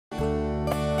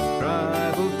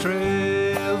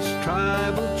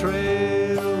tribal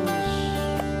trails.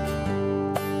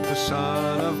 The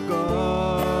Son of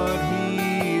God,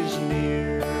 He's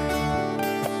near.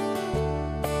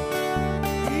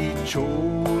 He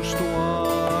chose to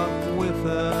walk with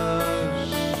us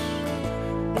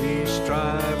these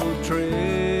tribal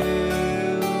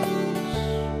trails.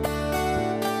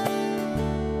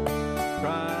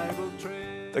 Tribal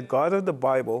trails. The God of the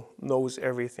Bible knows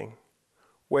everything.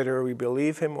 Whether we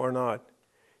believe Him or not,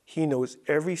 He knows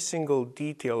every single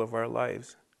detail of our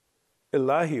lives.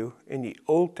 Elihu in the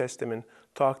Old Testament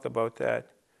talked about that.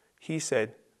 He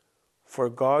said, "For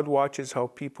God watches how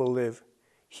people live.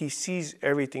 He sees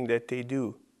everything that they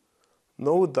do.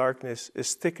 No darkness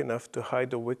is thick enough to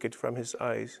hide the wicked from His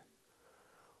eyes."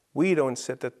 We don't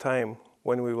set the time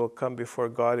when we will come before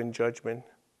God in judgment.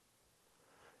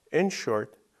 In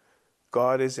short,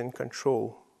 God is in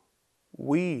control.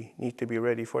 We need to be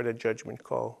ready for the judgment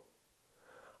call.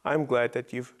 I'm glad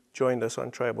that you've joined us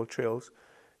on Tribal Trails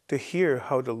to hear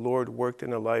how the Lord worked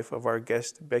in the life of our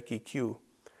guest, Becky Q,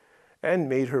 and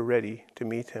made her ready to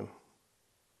meet Him.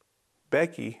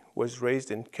 Becky was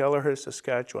raised in Kelleher,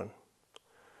 Saskatchewan.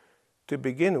 To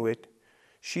begin with,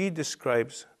 she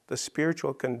describes the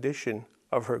spiritual condition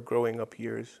of her growing up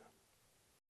years.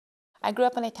 I grew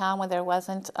up in a town where there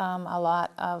wasn't a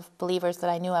lot of believers that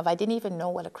I knew of. I didn't even know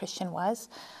what a Christian was.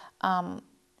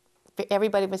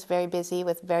 Everybody was very busy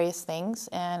with various things,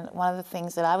 and one of the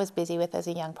things that I was busy with as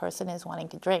a young person is wanting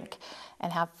to drink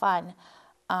and have fun.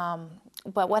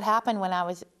 But what happened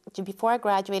before I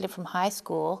graduated from high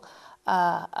school,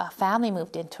 a family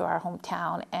moved into our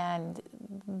hometown, and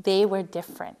they were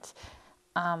different.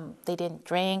 They didn't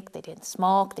drink, they didn't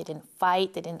smoke, they didn't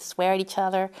fight, they didn't swear at each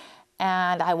other.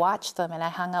 And I watched them, and I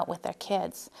hung out with their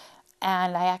kids.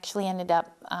 And I actually ended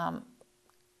up,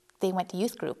 they went to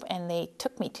youth group, and they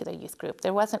took me to their youth group.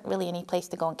 There wasn't really any place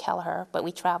to go in Kelleher, but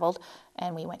we traveled,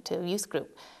 and we went to youth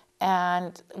group.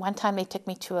 And one time they took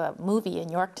me to a movie in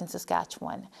Yorkton,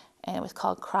 Saskatchewan, and it was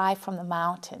called Cry from the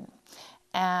Mountain.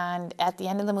 And at the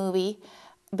end of the movie,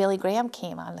 Billy Graham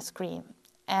came on the screen,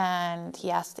 and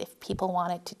he asked if people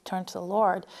wanted to turn to the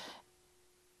Lord,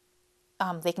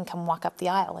 they can come walk up the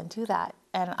aisle and do that.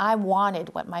 And I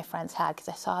wanted what my friends had because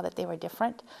I saw that they were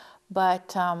different,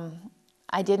 but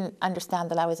I didn't understand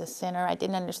that I was a sinner. I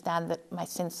didn't understand that my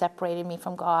sin separated me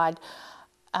from God,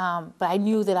 but I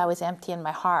knew that I was empty in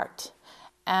my heart.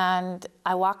 And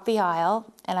I walked the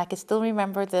aisle, and I can still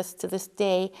remember this to this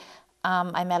day.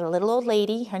 I met a little old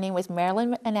lady. Her name was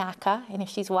Marilyn Anaka, and if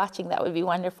she's watching, that would be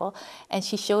wonderful. And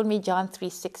she showed me John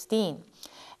 3:16.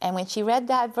 And when she read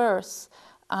that verse,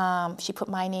 she put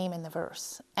my name in the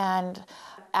verse. And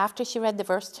after she read the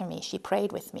verse to me, she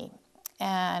prayed with me.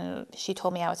 And she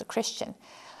told me I was a Christian.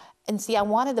 And see, I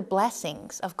wanted the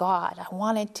blessings of God. I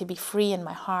wanted to be free in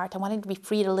my heart. I wanted to be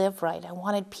free to live right. I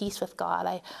wanted peace with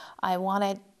God. I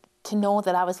wanted to know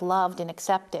that I was loved and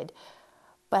accepted.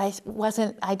 But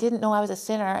I didn't know I was a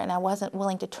sinner, and I wasn't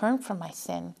willing to turn from my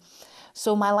sin.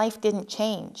 So my life didn't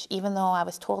change, even though I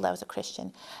was told I was a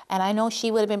Christian. And I know she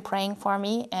would have been praying for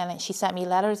me, and she sent me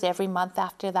letters every month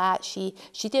after that. She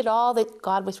did all that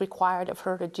God was required of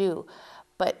her to do.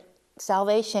 But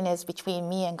salvation is between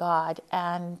me and God,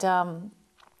 and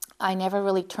I never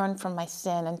really turned from my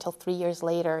sin until 3 years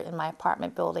later in my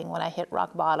apartment building when I hit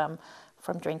rock bottom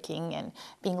from drinking and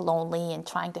being lonely and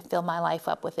trying to fill my life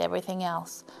up with everything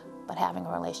else but having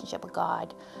a relationship with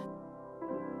God.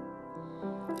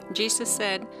 Jesus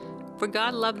said, "For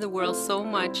God loved the world so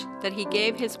much that He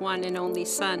gave His one and only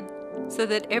Son, so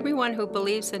that everyone who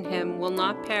believes in Him will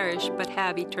not perish but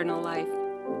have eternal life."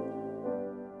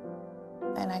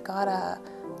 And I got a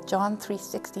John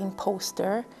 3:16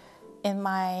 poster in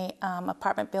my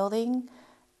apartment building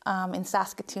in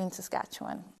Saskatoon,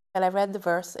 Saskatchewan. And I read the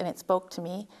verse, and it spoke to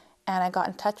me, and I got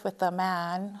in touch with a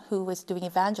man who was doing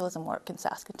evangelism work in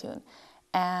Saskatoon.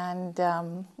 And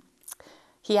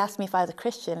he asked me if I was a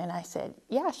Christian, and I said,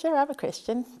 yeah, sure, I'm a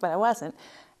Christian, but I wasn't.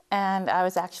 And I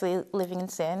was actually living in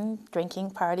sin,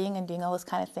 drinking, partying, and doing all those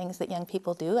kind of things that young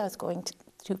people do. I was going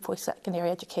to post-secondary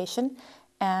education,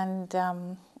 and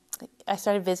I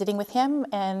started visiting with him,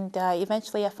 and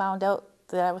eventually I found out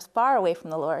that I was far away from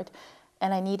the Lord,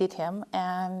 and I needed Him,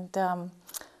 and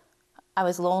I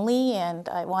was lonely, and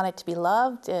I wanted to be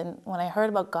loved, and when I heard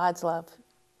about God's love,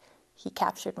 He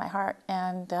captured my heart.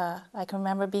 And I can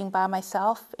remember being by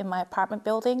myself in my apartment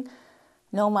building,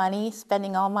 no money,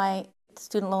 spending all my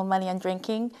student loan money on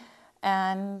drinking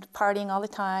and partying all the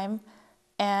time,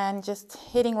 and just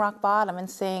hitting rock bottom and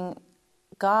saying,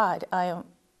 God, I am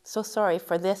so sorry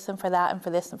for this and for that and for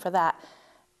this and for that.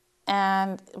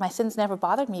 And my sins never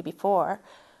bothered me before,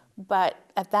 But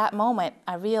at that moment,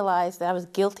 I realized that I was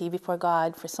guilty before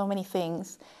God for so many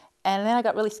things. And then I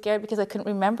got really scared because I couldn't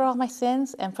remember all my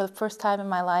sins. And for the first time in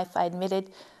my life, I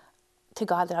admitted to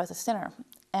God that I was a sinner.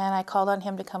 And I called on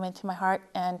him to come into my heart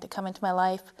and to come into my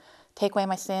life, take away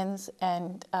my sins,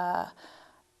 and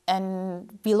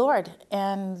be Lord.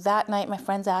 And that night, my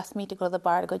friends asked me to go to the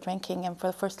bar to go drinking. And for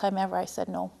the first time ever, I said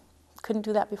no. Couldn't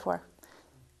do that before.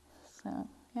 So,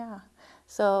 yeah.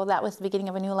 So that was the beginning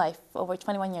of a new life over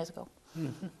 21 years ago.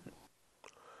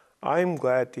 I'm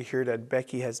glad to hear that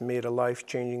Becky has made a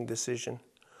life-changing decision.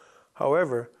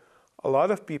 However, a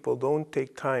lot of people don't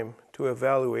take time to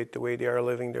evaluate the way they are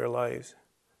living their lives.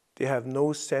 They have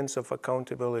no sense of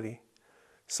accountability.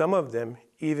 Some of them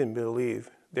even believe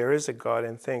there is a God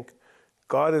and think,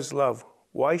 God is love.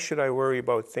 Why should I worry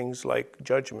about things like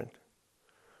judgment?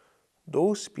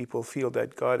 Those people feel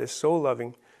that God is so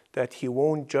loving that he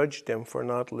won't judge them for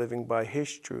not living by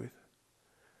his truth.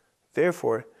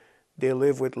 Therefore, they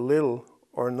live with little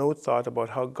or no thought about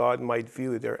how God might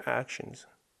view their actions.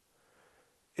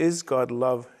 Is God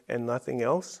love and nothing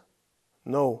else?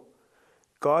 No,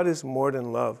 God is more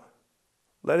than love.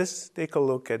 Let us take a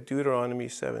look at Deuteronomy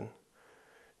 7.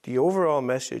 The overall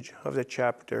message of the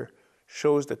chapter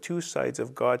shows the two sides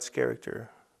of God's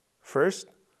character. First,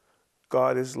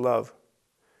 God is love.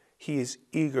 He is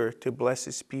eager to bless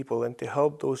his people and to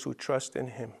help those who trust in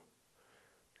him.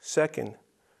 Second,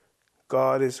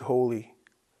 God is holy.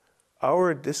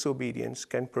 Our disobedience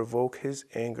can provoke his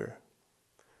anger.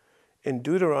 In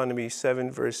Deuteronomy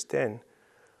 7 verse 10,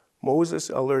 Moses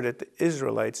alerted the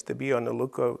Israelites to be on the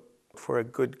lookout for a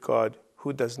good God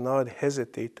who does not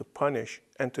hesitate to punish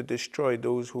and to destroy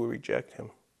those who reject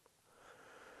him.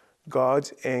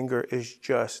 God's anger is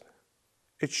just.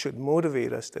 It should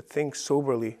motivate us to think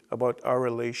soberly about our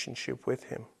relationship with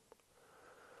him.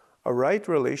 A right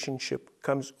relationship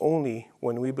comes only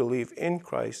when we believe in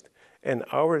Christ and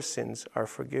our sins are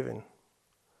forgiven.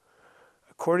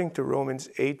 According to Romans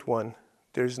 8:1,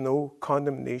 there's no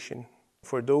condemnation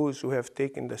for those who have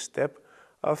taken the step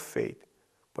of faith,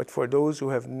 but for those who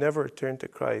have never turned to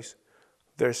Christ,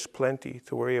 there's plenty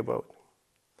to worry about.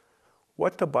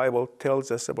 What the Bible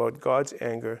tells us about God's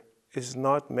anger is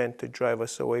not meant to drive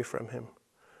us away from him.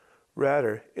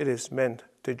 Rather, it is meant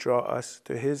to draw us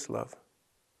to his love.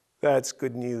 That's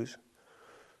good news.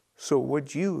 So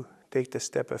would you take the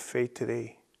step of faith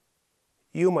today?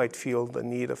 You might feel the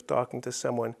need of talking to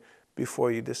someone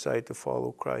before you decide to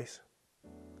follow Christ.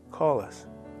 Call us.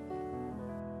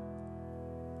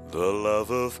 The love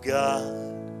of God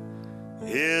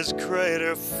is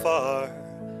greater far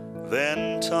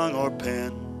than tongue or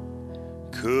pen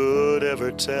could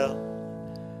ever tell.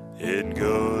 It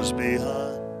goes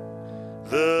beyond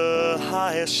the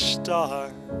highest star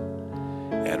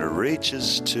and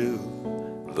reaches to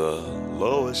the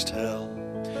lowest hell.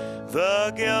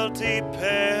 The guilty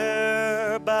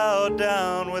pair bowed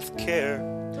down with care.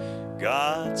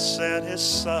 God sent his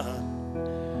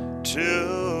Son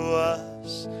to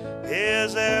us,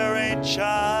 his erring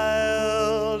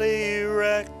child he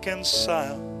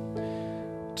reconciled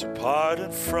to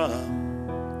pardon from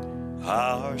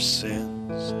our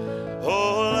sins.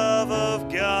 Oh, love of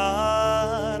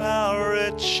God, how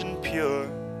rich and pure,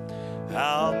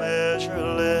 how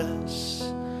measureless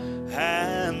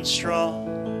and strong,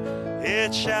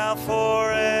 it shall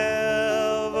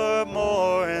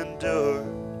forevermore endure,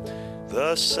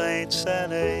 the saints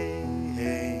and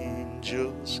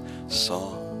angels'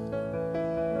 song.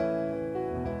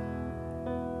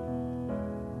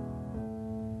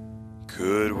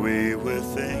 Could we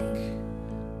with ink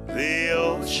the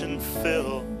ocean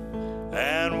fill,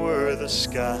 and were the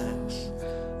skies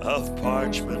of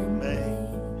parchment made,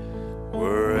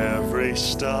 were every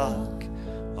stalk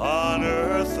on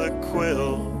earth a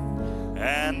quill,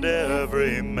 and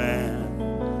every man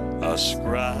a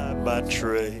scribe by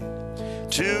trade,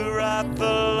 to write the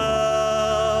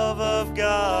love of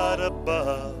God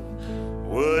above,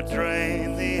 would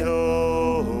drain the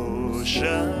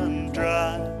ocean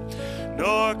dry,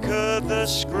 nor could the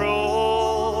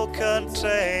scroll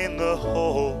contain the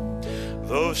whole,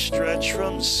 though stretched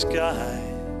from sky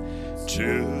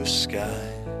to sky.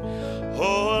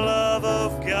 Oh, love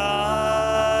of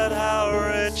God, how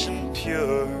rich and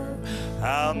pure,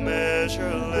 how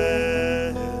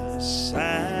measureless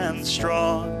and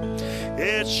strong,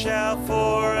 it shall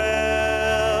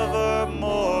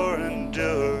forevermore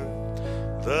endure,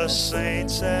 the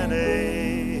saints and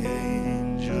angels'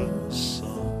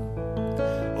 song.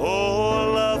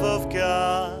 Oh, love of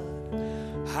God,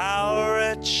 how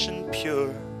rich and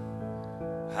pure,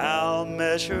 how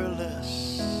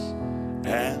measureless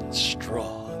and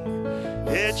strong,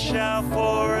 it shall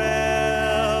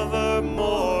forever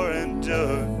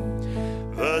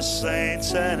the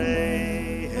saints and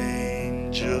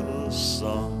angels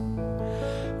song,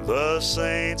 the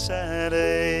saints and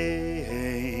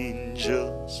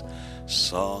angels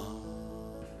song.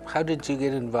 How did you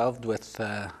get involved with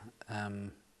the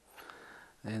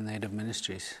Native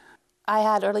Ministries? I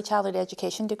had early childhood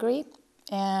education degree,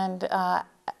 and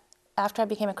after I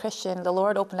became a Christian, the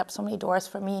Lord opened up so many doors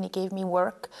for me, and He gave me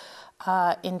work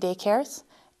in daycares.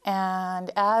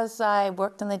 And as I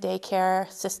worked in the daycare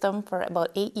system for about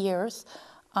 8 years,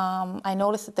 I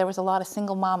noticed that there was a lot of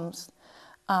single moms,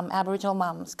 Aboriginal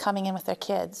moms, coming in with their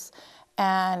kids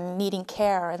and needing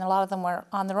care, and a lot of them were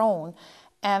on their own.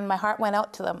 And my heart went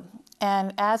out to them.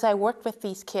 And as I worked with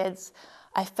these kids,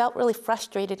 I felt really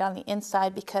frustrated on the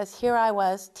inside, because here I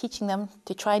was teaching them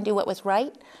to try and do what was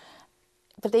right,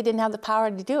 but they didn't have the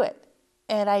power to do it.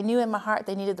 And I knew in my heart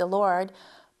they needed the Lord,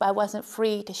 but I wasn't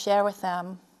free to share with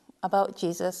them about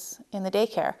Jesus in the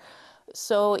daycare.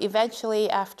 So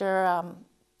eventually, after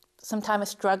some time of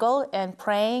struggle and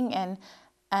praying and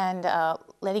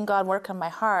letting God work on my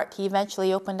heart, He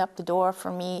eventually opened up the door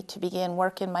for me to begin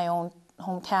work in my own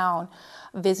hometown,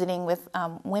 visiting with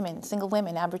women, single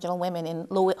women, Aboriginal women in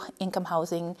low-income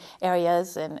housing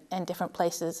areas and different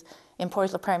places in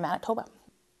Port La Prairie, Manitoba.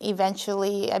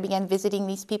 Eventually, I began visiting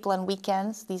these people on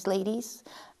weekends, these ladies,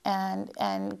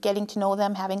 and getting to know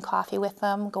them, having coffee with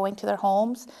them, going to their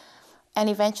homes. And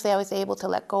eventually, I was able to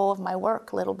let go of my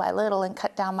work little by little and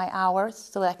cut down my hours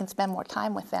so that I can spend more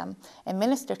time with them and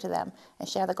minister to them and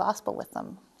share the gospel with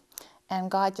them. And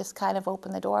God just kind of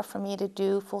opened the door for me to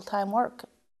do full-time work.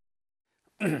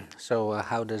 So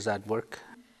how does that work?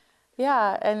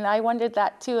 Yeah, and I wondered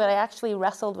that too, and I actually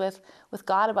wrestled with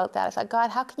God about that. I thought,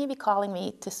 God, how can you be calling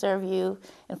me to serve you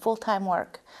in full-time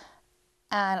work?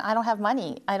 And I don't have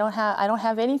money. I don't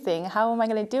have anything. How am I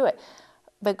going to do it?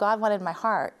 But God wanted my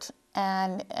heart,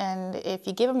 and if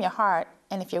you give Him your heart,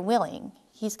 and if you're willing,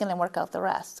 He's going to work out the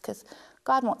rest, because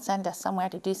God won't send us somewhere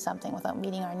to do something without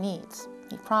meeting our needs.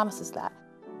 He promises that.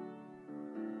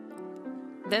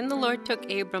 Then the Lord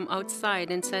took Abram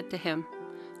outside and said to him,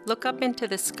 "Look up into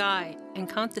the sky and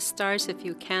count the stars if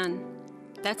you can.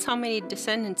 That's how many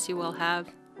descendants you will have."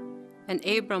 And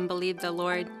Abram believed the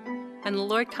Lord, and the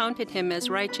Lord counted him as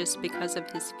righteous because of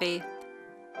his faith.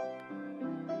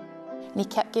 And He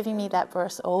kept giving me that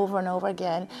verse over and over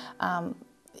again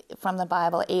from the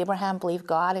Bible. Abraham believed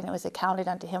God, and it was accounted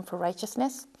unto him for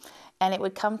righteousness. And it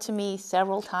would come to me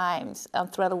several times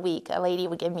throughout a week. A lady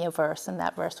would give me a verse, and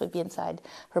that verse would be inside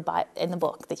her in the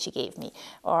book that she gave me.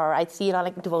 Or I'd see it on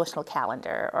a devotional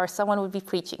calendar, or someone would be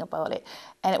preaching about it.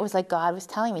 And it was like God was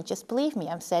telling me, just believe me.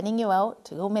 I'm sending you out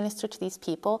to go minister to these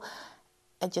people.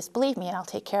 And just believe me, and I'll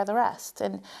take care of the rest.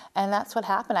 And that's what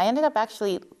happened. I ended up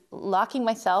actually locking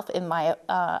myself in my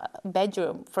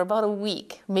bedroom for about a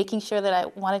week, making sure that I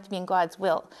wanted to be in God's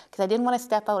will, because I didn't want to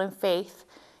step out in faith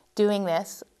doing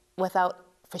this without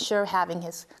for sure having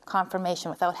His confirmation,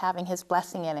 without having His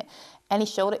blessing in it. And He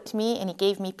showed it to me, and He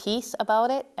gave me peace about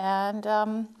it. And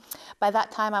by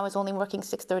that time, I was only working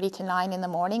 6:30 to 9 in the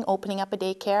morning, opening up a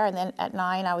daycare, and then at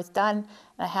 9 I was done, and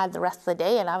I had the rest of the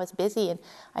day, and I was busy. And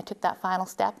I took that final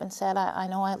step and said, I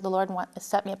know the Lord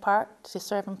set me apart to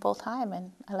serve Him full time,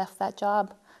 and I left that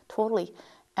job totally.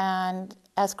 And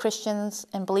as Christians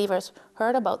and believers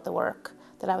heard about the work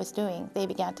that I was doing, they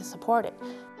began to support it.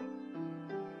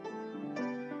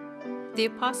 The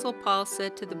Apostle Paul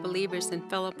said to the believers in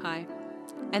Philippi,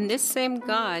 "And this same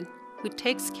God who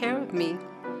takes care of me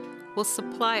will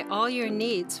supply all your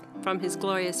needs from His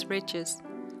glorious riches,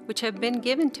 which have been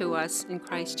given to us in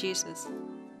Christ Jesus."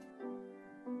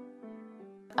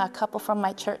 A couple from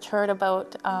my church heard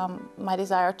about my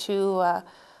desire to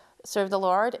serve the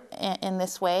Lord in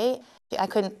this way. I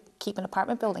couldn't keep an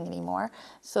apartment building anymore,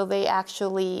 so they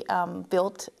actually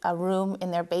built a room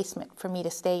in their basement for me to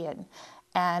stay in,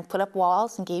 and put up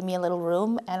walls and gave me a little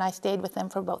room, and I stayed with them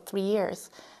for about 3 years,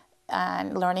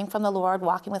 and learning from the Lord,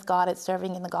 walking with God, and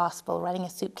serving in the gospel, running a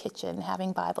soup kitchen,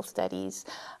 having Bible studies,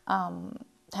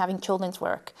 having children's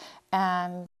work.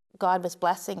 And God was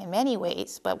blessing in many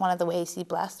ways, but one of the ways He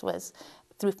blessed was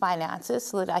through finances,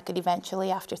 so that I could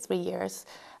eventually, after 3 years,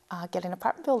 get an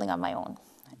apartment building on my own.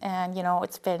 And you know,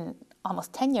 it's been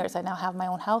almost 10 years. I now have my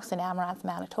own house in Amaranth,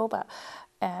 Manitoba.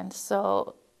 And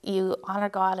so you honor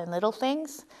God in little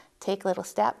things, take little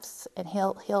steps, and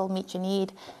He'll meet your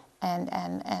need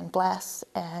and bless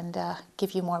and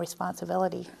give you more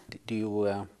responsibility. Do you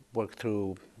work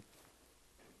through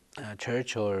a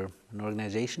church or an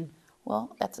organization?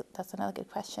 Well, that's another good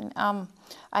question.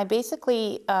 I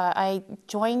basically I've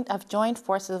joined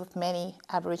forces with many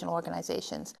Aboriginal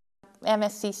organizations.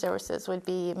 MSC Services would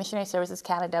be, Missionary Services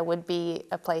Canada would be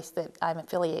a place that I'm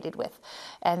affiliated with,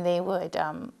 and they would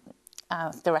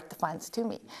direct the funds to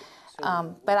me.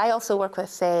 But I also work with,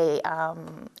 say,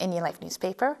 Indian Life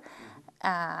newspaper,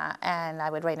 and I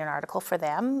would write an article for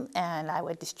them, and I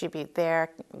would distribute their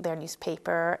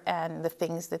newspaper and the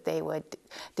things that they would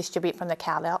distribute from the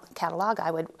catalog.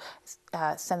 I would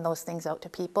send those things out to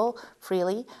people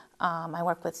freely. I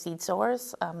work with Seed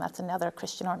Sowers. That's another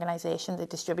Christian organization that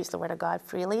distributes the Word of God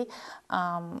freely.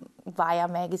 Via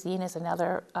Magazine is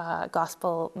another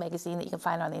gospel magazine that you can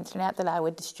find on the internet that I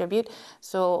would distribute.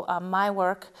 So my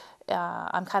work,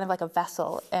 I'm kind of like a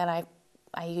vessel, and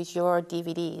I use your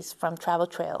DVDs from Travel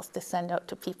Trails to send out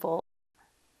to people.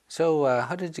 So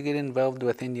how did you get involved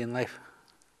with Indian Life?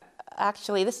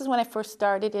 Actually, this is when I first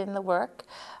started in the work.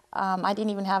 I didn't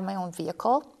even have my own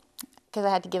vehicle because I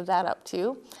had to give that up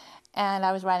too. And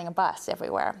I was riding a bus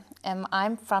everywhere. And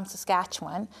I'm from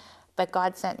Saskatchewan, but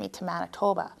God sent me to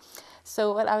Manitoba.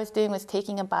 So what I was doing was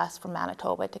taking a bus from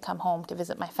Manitoba to come home to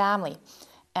visit my family.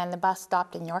 And the bus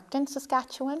stopped in Yorkton,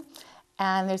 Saskatchewan,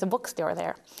 and there's a bookstore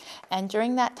there. And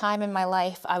during that time in my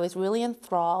life, I was really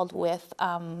enthralled with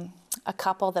a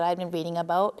couple that I'd been reading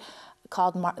about.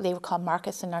 They were called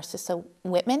Marcus and Narcissa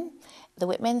Whitman. The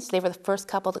Whitmans, they were the first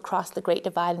couple to cross the Great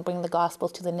Divide and bring the gospel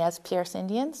to the Nez Perce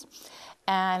Indians.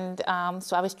 And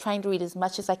so I was trying to read as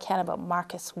much as I can about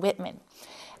Marcus Whitman.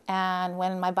 And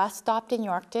when my bus stopped in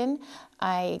Yorkton,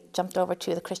 I jumped over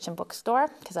to the Christian bookstore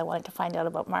because I wanted to find out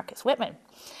about Marcus Whitman.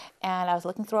 And I was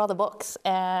looking through all the books.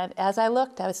 And as I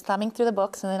looked, I was thumbing through the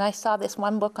books, and then I saw this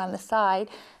one book on the side.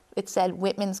 It said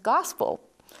Whitman's Gospel.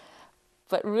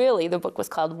 But really, the book was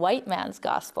called White Man's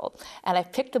Gospel. And I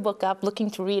picked the book up looking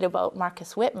to read about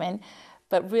Marcus Whitman,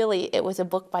 but really it was a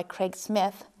book by Craig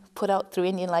Smith, put out through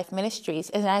Indian Life Ministries.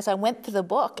 And as I went through the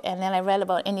book, and then I read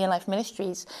about Indian Life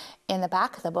Ministries in the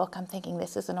back of the book, I'm thinking,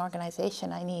 this is an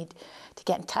organization I need to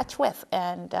get in touch with.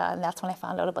 And that's when I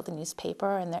found out about the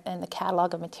newspaper and the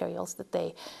catalog of materials that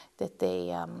they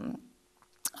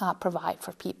provide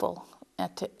for people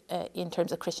in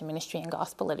terms of Christian ministry and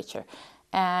gospel literature.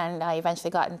 And I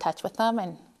eventually got in touch with them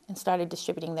and started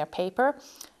distributing their paper,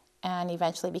 and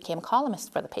eventually became a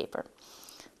columnist for the paper.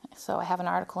 So I have an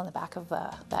article in the back of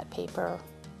that paper,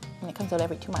 and it comes out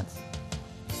every 2 months.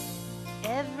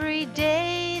 Every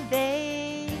day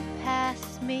they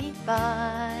pass me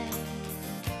by,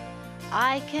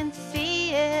 I can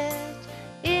see it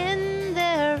in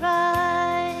their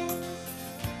eyes.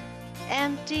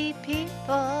 Empty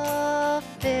people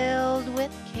filled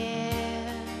with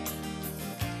care,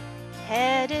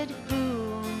 headed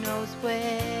who knows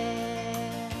where.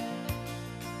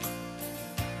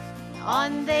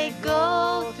 On they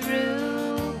go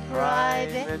through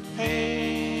private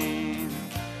pain,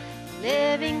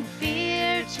 living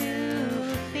fear to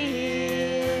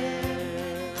fear.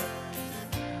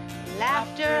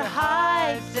 Laughter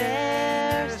hides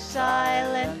their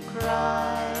silent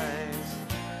cries,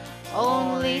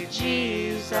 only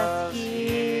Jesus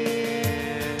hears.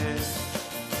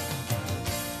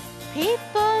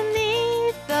 People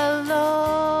need the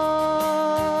Lord.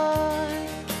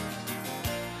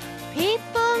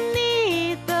 People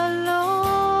need the Lord.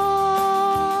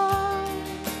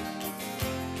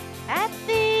 At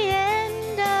the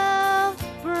end of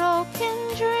broken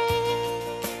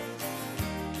dreams,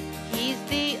 He's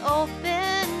the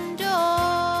open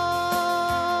door.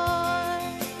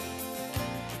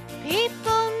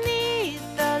 People need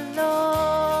the Lord.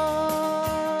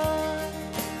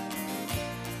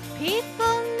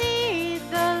 People need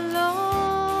the Lord.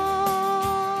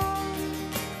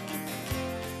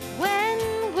 When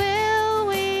will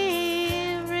we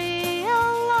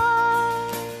realize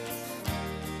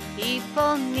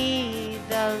people need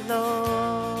the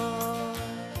Lord?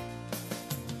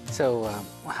 So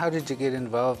how did you get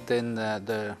involved in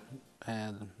the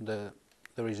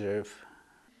reserve?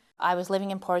 I was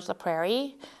living in Portage la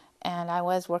Prairie, and I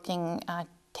was working,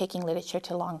 taking literature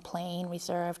to Long Plain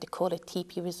Reserve, Dakota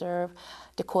Teepee Reserve,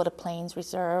 Dakota Plains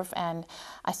Reserve, and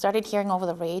I started hearing over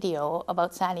the radio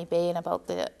about Sandy Bay and about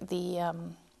the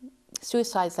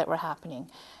suicides that were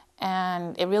happening.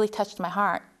 And it really touched my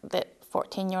heart that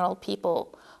 14-year-old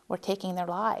people were taking their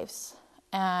lives.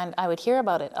 And I would hear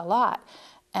about it a lot.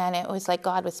 And it was like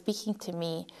God was speaking to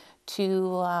me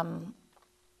to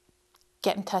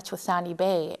get in touch with Sandy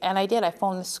Bay. And I did. I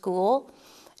phoned the school,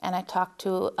 and I talked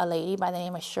to a lady by the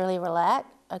name of Shirley Roulette,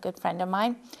 a good friend of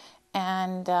mine.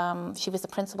 And she was the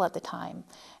principal at the time.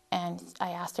 And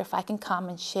I asked her if I can come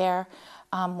and share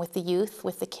with the youth,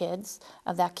 with the kids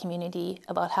of that community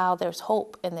about how there's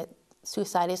hope, and that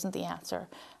suicide isn't the answer.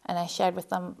 And I shared with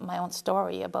them my own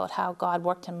story about how God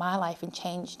worked in my life and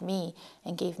changed me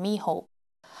and gave me hope.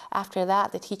 After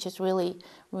that, the teachers really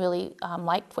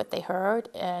liked what they heard,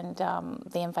 and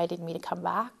they invited me to come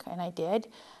back, and I did.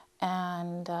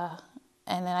 And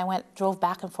then I drove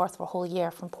back and forth for a whole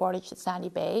year from Portage to Sandy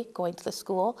Bay, going to the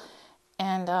school.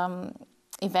 And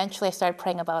eventually I started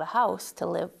praying about a house to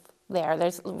live there.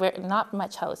 There's not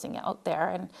much housing out there,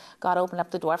 and God opened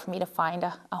up the door for me to find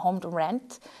a home to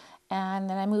rent. And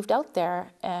then I moved out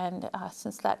there, and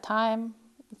since that time,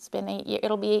 it's been 8 years,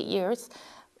 it'll be 8 years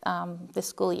this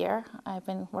school year. I've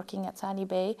been working at Sandy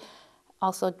Bay,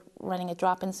 also running a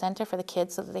drop-in center for the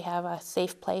kids so that they have a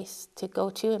safe place to go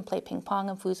to and play ping pong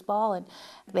and foosball, and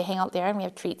they hang out there, and we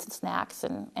have treats and snacks,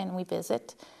 and we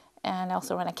visit. And I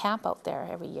also run a camp out there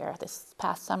every year. This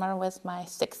past summer was my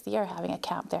 6th year having a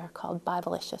camp there called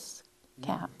Biblelicious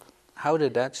Camp. How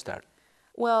did that start?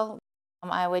 Well,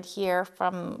 I would hear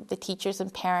from the teachers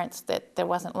and parents that there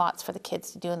wasn't lots for the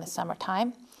kids to do in the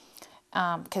summertime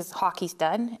because hockey's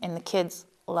done, and the kids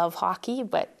love hockey,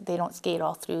 but they don't skate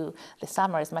all through the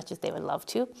summer as much as they would love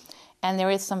to. And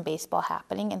there is some baseball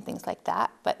happening and things like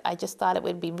that, but I just thought it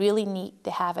would be really neat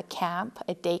to have a camp,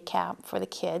 a day camp for the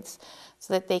kids,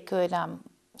 so that they could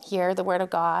hear the Word of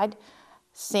God,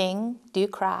 sing, do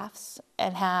crafts,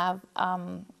 and have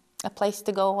a place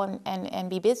to go and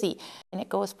be busy. And it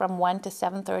goes from 1 to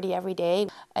 7:30 every day.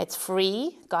 It's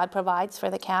free. God provides for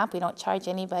the camp. We don't charge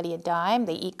anybody a dime.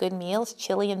 They eat good meals,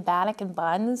 chili and bannock and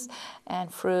buns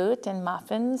and fruit and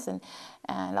muffins and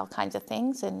all kinds of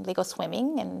things. And they go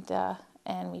swimming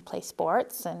and we play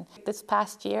sports. And this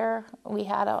past year, we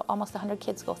had almost 100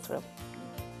 kids go through.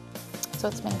 So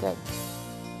it's been good.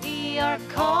 We are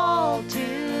called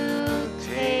to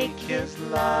take His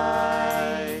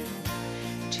life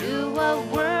to a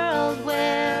world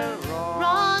where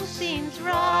wrong seems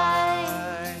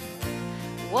right.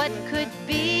 What could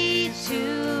be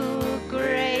too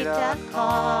great a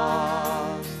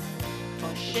cause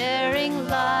for sharing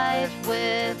life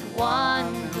with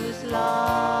one who's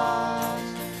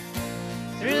lost?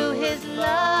 Through His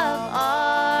love,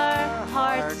 our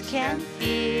hearts can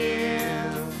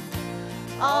feel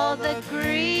all the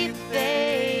grief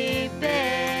they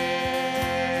bear.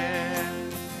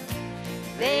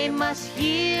 They must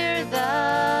hear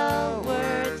the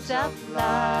words of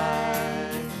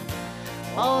life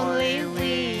only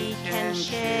we can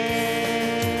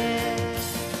share.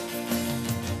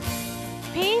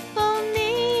 People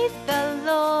need the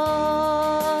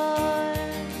Lord.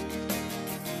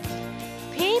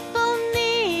 People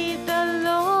need the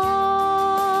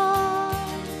Lord.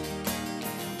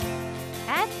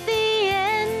 At the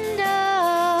end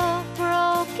of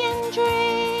broken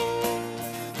dreams,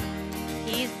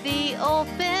 He's the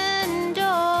open door.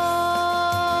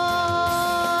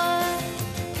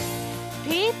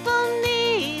 People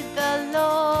need the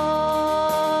Lord.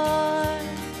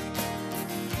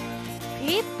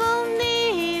 People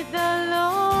need the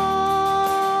Lord.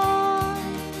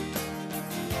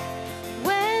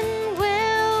 When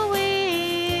will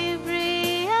we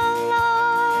realize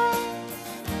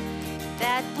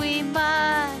that we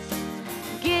must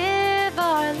give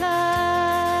our life?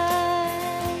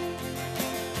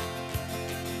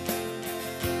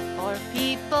 For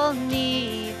people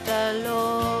need the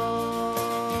Lord.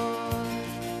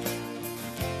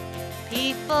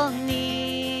 People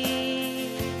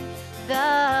need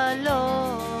the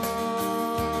Lord.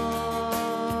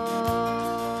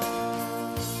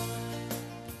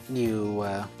 You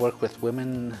work with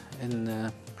women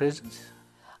in prisons?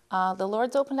 The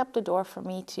Lord's opened up the door for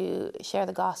me to share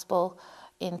the gospel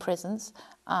in prisons.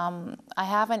 I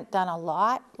haven't done a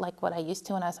lot like what I used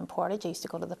to when I was in Portage. I used to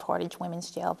go to the Portage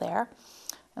Women's Jail there.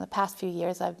 In the past few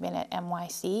years, I've been at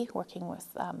NYC working with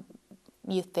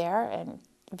youth there and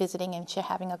visiting and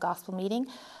having a gospel meeting.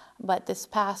 But this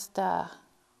past,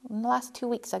 in the last 2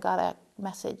 weeks, I got a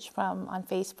message on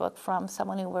Facebook from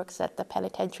someone who works at the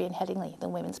penitentiary in Headingley, the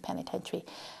women's penitentiary,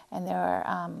 and they're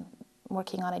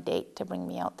working on a date to bring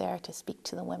me out there to speak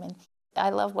to the women. I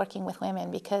love working with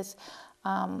women because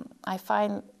I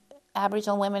find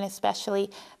Aboriginal women especially,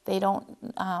 they don't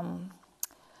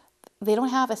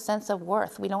have a sense of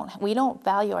worth. We don't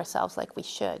value ourselves like we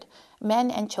should.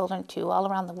 Men and children too, all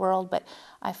around the world, but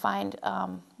I find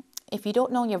if you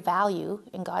don't know your value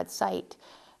in God's sight,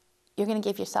 you're going to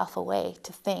give yourself away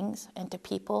to things and to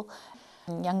people.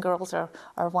 And young girls are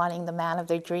wanting the man of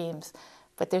their dreams,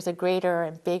 but there's a greater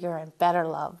and bigger and better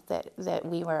love that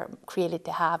we were created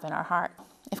to have in our heart.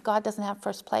 If God doesn't have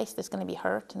first place, there's going to be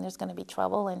hurt and there's going to be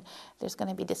trouble and there's going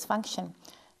to be dysfunction.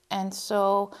 And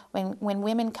so when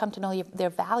women come to know their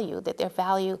value, that their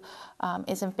value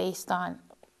isn't based on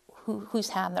whose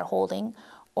hand they're holding,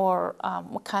 or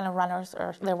what kind of runners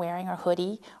they're wearing, or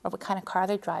hoodie, or what kind of car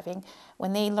they're driving,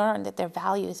 when they learn that their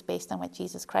value is based on what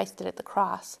Jesus Christ did at the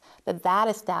cross, that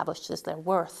establishes their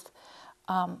worth,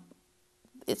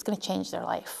 it's going to change their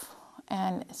life.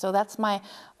 And so that's my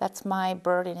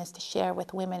burden, is to share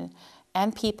with women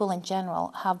and people in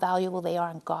general how valuable they are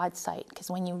in God's sight.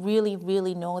 Because when you really,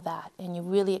 really know that, and you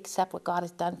really accept what God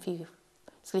has done for you,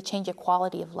 it's going to change your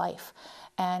quality of life.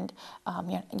 And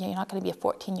you're not going to be a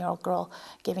 14-year-old girl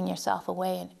giving yourself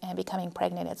away and becoming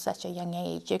pregnant at such a young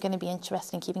age. You're going to be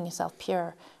interested in keeping yourself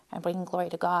pure and bringing glory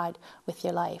to God with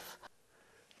your life.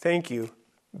 Thank you,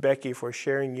 Becky, for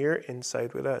sharing your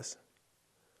insight with us.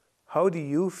 How do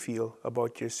you feel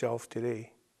about yourself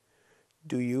today?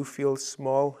 Do you feel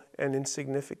small and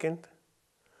insignificant?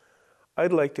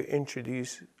 I'd like to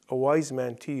introduce a wise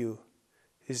man to you.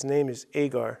 His name is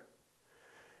Agar.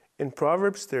 In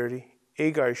Proverbs 30,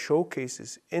 Agar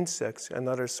showcases insects and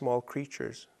other small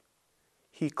creatures.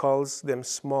 He calls them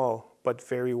small but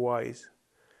very wise.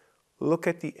 Look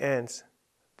at the ants.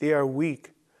 They are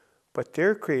weak, but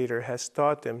their Creator has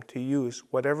taught them to use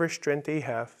whatever strength they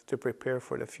have to prepare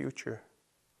for the future.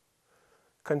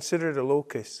 Consider the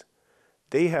locusts.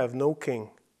 They have no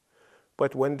king,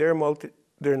 but when their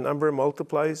number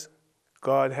multiplies,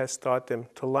 God has taught them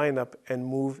to line up and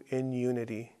move in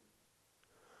unity.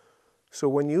 So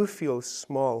when you feel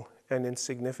small and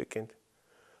insignificant,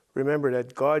 remember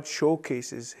that God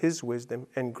showcases His wisdom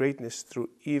and greatness through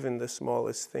even the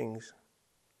smallest things.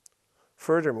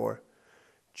 Furthermore,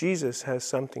 Jesus has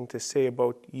something to say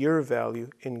about your value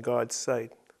in God's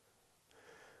sight.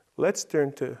 Let's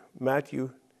turn to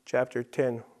Matthew chapter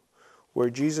 10, where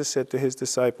Jesus said to His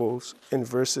disciples in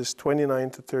verses 29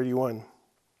 to 31,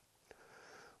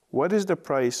 "What is the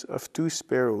price of 2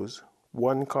 sparrows,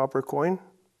 1 copper coin?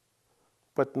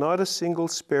 But not a single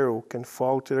sparrow can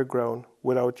fall to the ground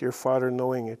without your Father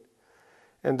knowing it,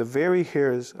 and the very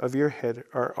hairs of your head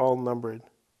are all numbered.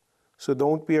 So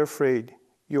don't be afraid.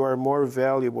 You are more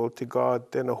valuable to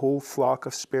God than a whole flock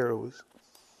of sparrows."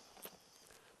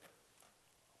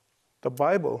 The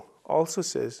Bible also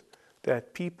says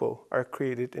that people are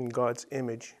created in God's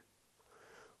image.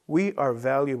 We are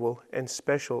valuable and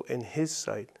special in His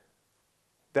sight.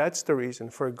 That's the reason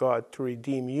for God to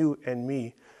redeem you and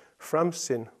me from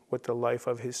sin with the life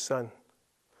of His Son.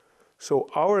 So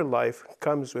our life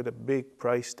comes with a big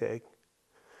price tag.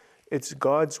 It's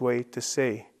God's way to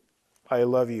say, "I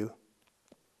love you."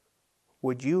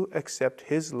 Would you accept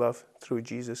His love through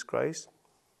Jesus Christ?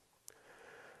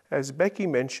 As Becky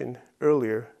mentioned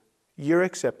earlier, your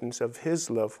acceptance of His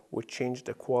love would change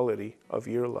the quality of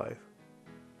your life.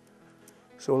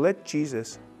 So let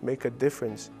Jesus make a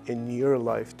difference in your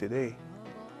life today.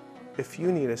 If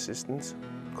you need assistance,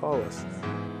 call us.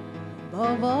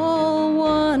 Above all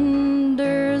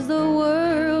wonders the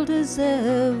world has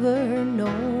ever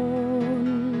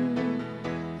known,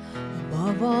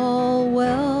 above all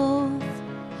wealth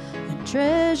and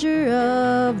treasure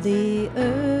of the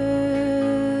earth,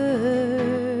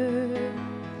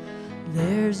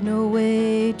 there's no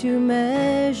way to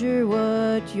measure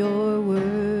what you're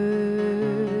worth.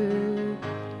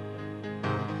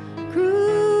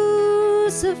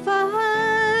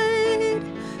 Crucified,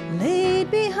 laid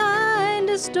behind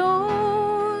a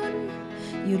stone,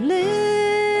 you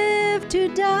live to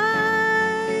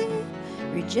die,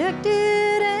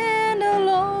 rejected and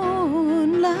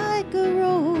alone, like a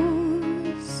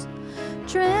rose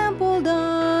trampled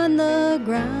on the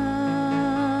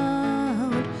ground.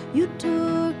 You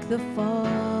took the fall